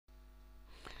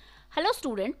Hello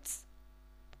students,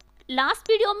 last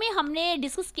video में हमने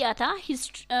discuss किया था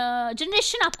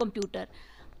जनरेशन ऑफ कंप्यूटर।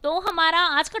 तो हमारा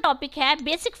आज का टॉपिक है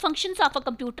basic functions of a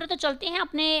computer. तो चलते हैं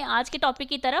अपने आज के टॉपिक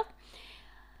की तरफ।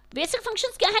 बेसिक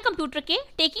फंक्शंस क्या है कंप्यूटर के?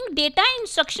 Taking data and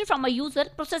instruction from a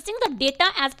user, processing the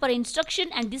data as per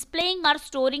instruction and displaying और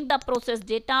storing the process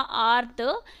data are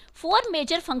the four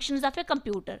major functions of a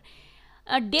computer.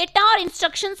 Data और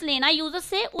instructions लेना user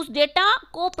से, उस data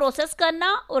को process करना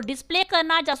और display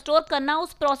करना या स्टोर करना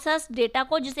उस प्रोसेस डेटा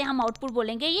को, जिसे हम आउटपुट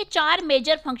बोलेंगे। ये चार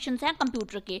मेजर फंक्शंस हैं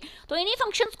कंप्यूटर के। तो इन्हीं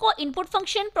फंक्शंस को input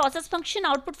function, process function,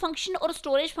 output function और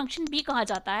स्टोरेज फंक्शन भी कहा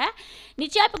जाता है।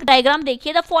 नीचे आप एक डायग्राम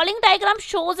देखिए। The following diagram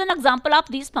shows an example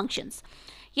of these functions.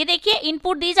 ये देखिए,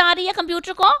 इनपुट दी जा रही है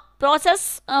कंप्यूटर को, प्रोसेस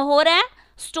हो रहा है,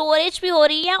 स्टोरेज भी हो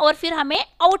रही है और फिर हमें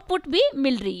आउटपुट भी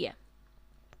मिल रही है।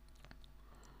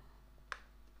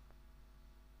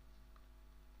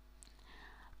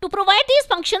 To provide these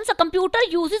functions, a computer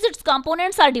uses its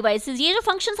components or devices. ये जो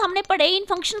functions हमने पढ़े, इन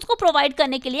functions को provide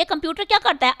करने के लिए कंप्यूटर क्या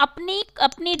करता है?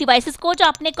 अपनी devices को, जो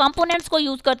अपने components को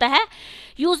use करता है।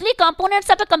 Usually components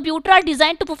of a computer are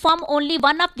designed to perform only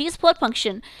one of these four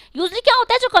functions. Usually क्या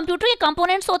होता है, जो कंप्यूटर के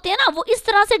components होते हैं ना, वो इस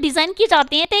तरह से डिजाइन किए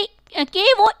जाते हैं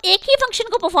कि वो एक ही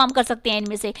फंक्शन को परफॉर्म कर सकते हैं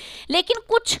इनमें से। लेकिन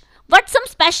कुछ But some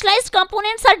specialized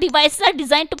components or devices are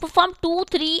designed to perform 2,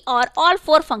 3 or all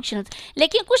 4 functions.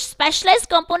 लेकिन कुछ specialized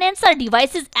components और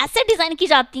devices ऐसे डिज़ाइन की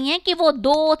जाती हैं कि वो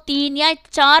 2, 3 या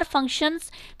 4 functions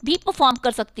भी परफॉर्म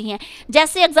कर सकती हैं।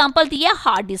 जैसे एग्जांपल दिया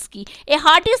हार्ड डिस्क की। A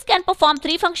hard disk can perform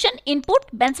 3 function: input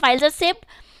when files are saved,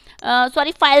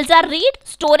 files are read,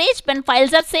 storage when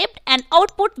files are saved, and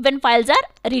output when files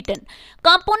are written.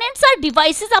 Components or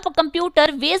devices of a computer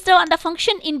based on the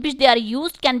function in which they are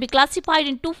used can be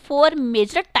classified into 4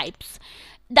 major types: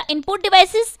 the input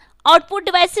devices, output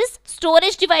devices,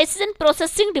 storage devices and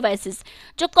processing devices.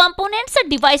 जो components और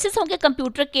devices होंगे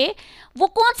computer के, वो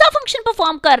कौन सा function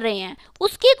perform कर रहे हैं,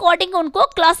 उसके अकॉर्डिंग उनको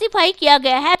क्लासिफाई किया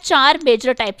गया है 4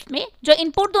 मेजर टाइप्स में। जो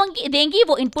इनपुट देंगी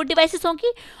वो इनपुट डिवाइसेस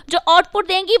होंगी, जो आउटपुट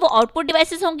देंगी वो आउटपुट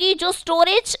डिवाइसेस होंगी, जो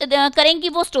स्टोरेज करेंगी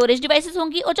वो स्टोरेज डिवाइसेस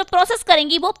होंगी, और जो प्रोसेस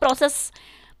करेंगी वो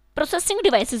प्रोसेसिंग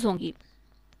डिवाइसेस होंगी।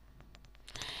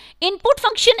 Input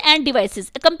function and devices.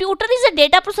 A computer is a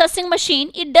data processing machine.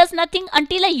 It does nothing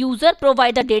until a user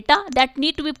provides the data that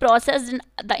need to be processed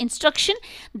and the instruction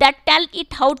that tell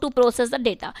it how to process the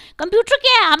data. Computer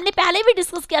क्या है, हमने पहले भी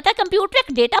discuss किया था। Computer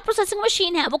एक data processing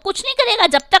machine है। वो कुछ नहीं करेगा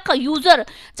जब तक यूजर,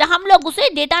 जब हम लोग उसे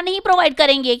डेटा नहीं प्रोवाइड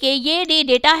करेंगे कि ये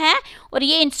डेटा है और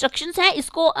ये इंस्ट्रक्शंस हैं,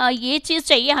 इसको ये चीज़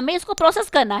चाहिए, हमें इसको प्रोसेस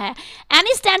करना है।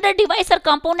 Any standard device or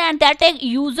component that a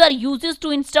user uses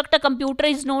to instruct a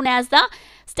computer is known as the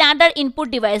standard input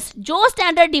device. जो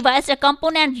स्टैंडर्ड डिवाइस या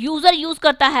कंपोनेंट यूजर यूज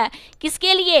करता है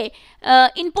किसके लिए,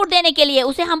 इनपुट देने के लिए,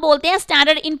 उसे हम बोलते हैं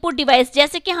स्टैंडर्ड इनपुट डिवाइस।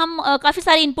 जैसे कि हम काफ़ी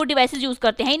सारे इनपुट डिवाइसेस यूज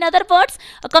करते हैं। In other words,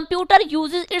 computer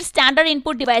uses it's standard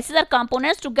input devices और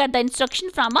components to get the instruction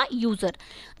from a user.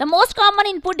 The most common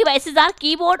input devices are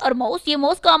keyboard और माउस। ये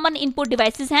मोस्ट कॉमन इनपुट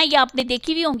डिवाइसेस हैं, ये आपने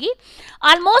देखी भी होंगी।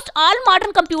 Almost all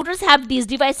modern computers have these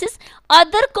devices.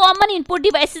 Other common input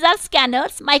devices are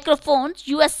scanners, microphones,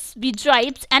 USB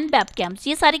drives and वेबकैम्स।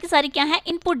 ये सारी की सारी क्या है,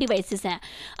 इनपुट डिवाइसेस हैं।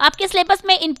 आपके सिलेबस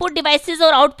में इनपुट डिवाइसेस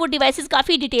और आउटपुट डिवाइसेस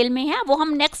काफ़ी डिटेल में है, वो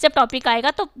हम नेक्स्ट जब टॉपिक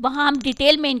आएगा तो वहाँ हम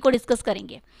डिटेल में इनको डिस्कस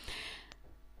करेंगे।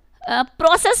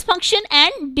 Process function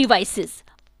end devices.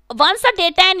 Once the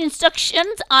data and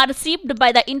instructions are received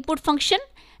by the input function,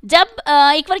 जब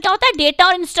एक बार क्या होता है, डेटा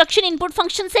और इंस्ट्रक्शन इनपुट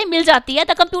फंक्शन से मिल जाती है,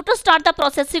 the computer start the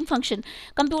processing function.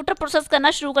 Computer process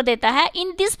करना शुरू कर देता है।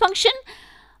 In this function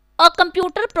a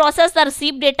computer process the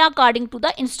received data according to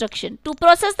the instruction. To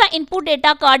process the input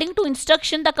data according to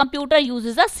instruction, the computer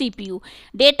uses a CPU.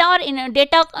 Data और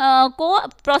data को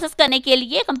process करने के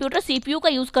लिए कंप्यूटर CPU का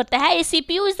use करता है। A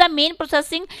CPU is the main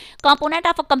processing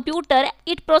component of a computer.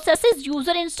 It processes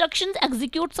user instructions,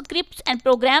 executes scripts and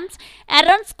programs,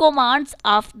 and runs commands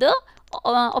of the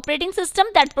operating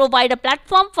system that provide a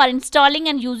platform for installing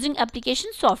and using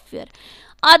application software.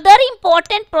 Other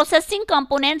important processing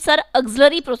components are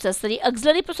auxiliary processor. ये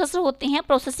auxiliary processor होते हैं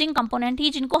processing component ही,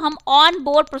 जिनको हम on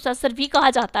board processor भी कहा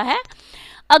जाता है।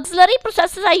 auxiliary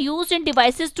processors are used in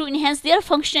devices to enhance their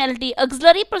functionality.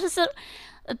 auxiliary processor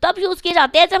तब यूज किए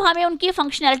जाते हैं जब हमें उनकी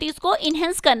फंक्शनैलिटीज को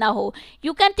इनहेंस करना हो।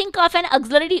 You can think of N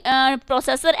auxiliary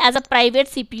processor as a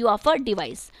private CPU of a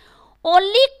device.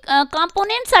 Only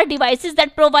components or devices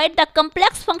that provide the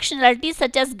complex functionalities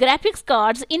such as graphics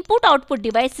cards, input-output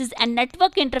devices, and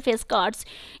network interface cards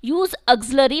use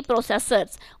auxiliary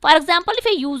processors. For example, if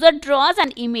a user draws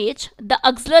an image, the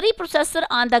auxiliary processor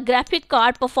on the graphic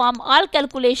card perform all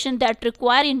calculations that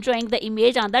require enjoying the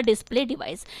image on the display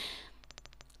device.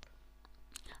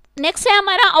 Next है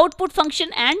हमारा output function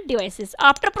end devices.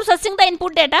 After processing the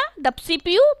input data, the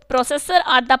CPU processor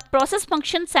और the process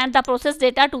function send the process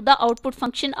data to the output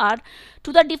function और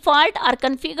to the default और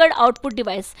configured output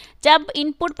device. जब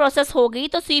input process हो गई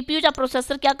तो CPU या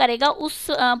processor क्या करेगा, उस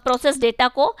प्रोसेस डेटा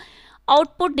को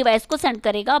आउटपुट डिवाइस को सेंड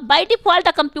करेगा. By default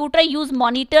the computer use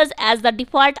monitors as the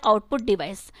default output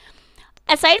device.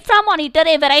 Aside from monitor,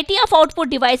 a variety of output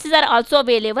devices are also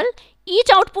available. Each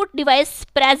output device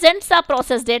presents the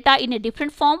process data in a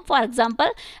different form. For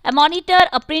example, a monitor,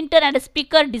 a printer and a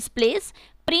speaker displays,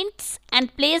 prints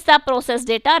and plays the process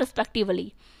data respectively.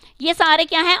 ये सारे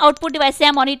क्या हैं, output device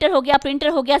हैं. Monitor हो गया, printer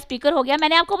हो गया, speaker हो गया.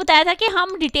 मैंने आपको बताया था कि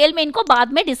हम डिटेल में इनको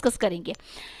बाद में डिस्कस करेंगे.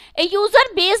 A user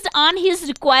based on his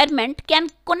requirement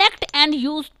can connect and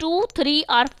use 2, 3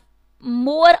 or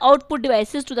more output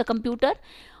devices to the computer.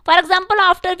 For example,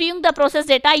 after viewing the process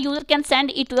data, user can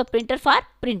send it to the printer for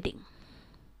printing.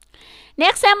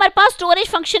 Next है हमारे पास storage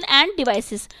function end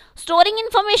devices. Storing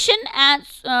information and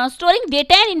storing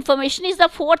data and information is the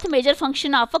fourth major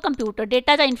function of a computer.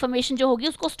 Data या information जो होगी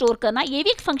उसको store करना, ये भी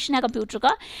एक फंक्शन है कंप्यूटर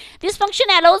का. This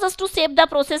function allows us to save the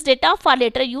process data for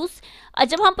letter use.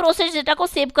 जब हम प्रोसेस डेटा को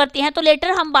सेव करते हैं तो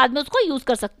लेटर हम बाद में उसको यूज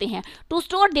कर सकते हैं. To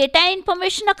store data and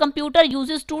information a computer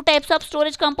uses 2 types of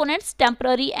storage components,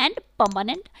 temporary and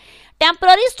permanent.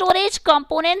 Temporary storage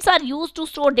components are use to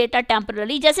store data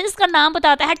temporary. जैसे इसका नाम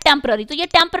बताता है टेम्पररी, तो ये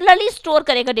टेम्पररी स्टोर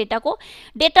करेगा डेटा को.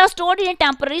 Data stored in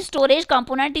temporary storage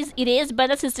component is erased by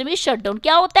the system is shut down.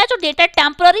 क्या होता है, जो डेटा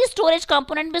टेम्पररी स्टोरेज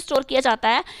कंपोनेंट में स्टोर किया जाता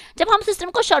है, जब हम सिस्टम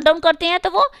को शट डाउन करते हैं तो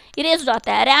वो इरेज हो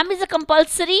जाता है. RAM is a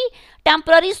compulsory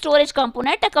temporary storage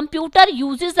component. A computer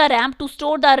uses the RAM to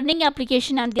store the running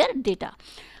application and there data.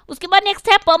 उसके बाद नेक्स्ट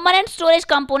है permanent storage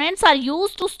components are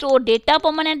used to store data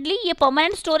permanently. ये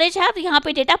permanent storage है, तो यहाँ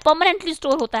पे data permanently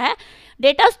store होता है.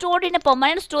 Data stored in a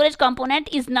permanent storage component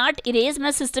is not erase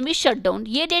when system is shut down.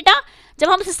 ये डेटा जब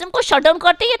हम सिस्टम को शट डाउन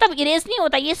करते हैं तब इरेज नहीं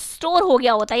होता, ये स्टोर हो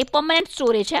गया होता है, ये परमानेंट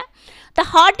स्टोरेज है. The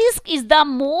hard disk is the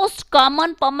most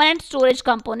common permanent storage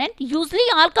component.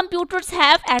 Usually all computers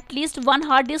have at least one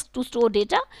hard disk to store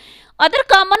data. Other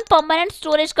common permanent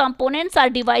storage components or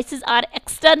devices are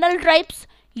external drives,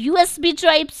 USB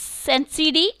drives and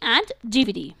CD and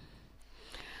DVD.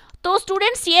 तो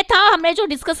students ये था हमने जो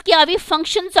discuss किया अभी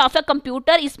functions of a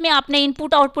computer. इसमें आपने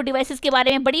input output devices के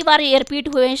बारे में बड़ी बार ये रिपीट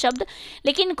हुए हैं शब्द,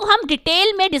 लेकिन इनको हम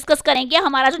डिटेल में डिस्कस करेंगे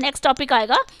हमारा जो नेक्स्ट टॉपिक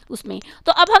आएगा उसमें.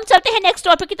 तो अब हम चलते हैं नेक्स्ट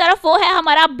टॉपिक की तरफ, वो है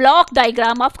हमारा ब्लॉक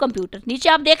डायग्राम ऑफ कंप्यूटर. नीचे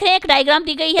आप देख रहे हैं एक डायग्राम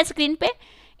दी गई है स्क्रीन पे.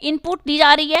 इनपुट दी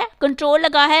जा रही है, कंट्रोल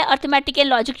लगा है, अर्थमेटिक एंड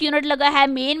लॉजिक यूनिट लगा है,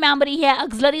 मेन मेमोरी है,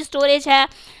 ऑक्सिलरी स्टोरेज है,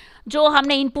 जो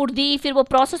हमने इनपुट दी फिर वो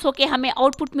प्रोसेस होके हमें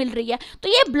आउटपुट मिल रही है. तो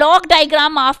ये ब्लॉक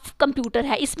डायग्राम ऑफ कंप्यूटर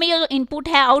है. इसमें ये जो इनपुट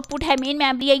है, आउटपुट है, मेन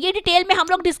मेमोरी है, ये डिटेल में हम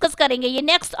लोग डिस्कस करेंगे. ये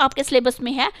नेक्स्ट आपके सिलेबस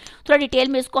में है, थोड़ा डिटेल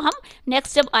में इसको हम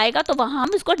नेक्स्ट जब आएगा तो वहाँ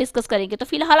हम इसको डिस्कस करेंगे. तो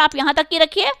फिलहाल आप यहाँ तक ही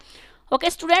रखिए. Okay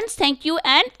students, thank you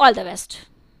and all the best.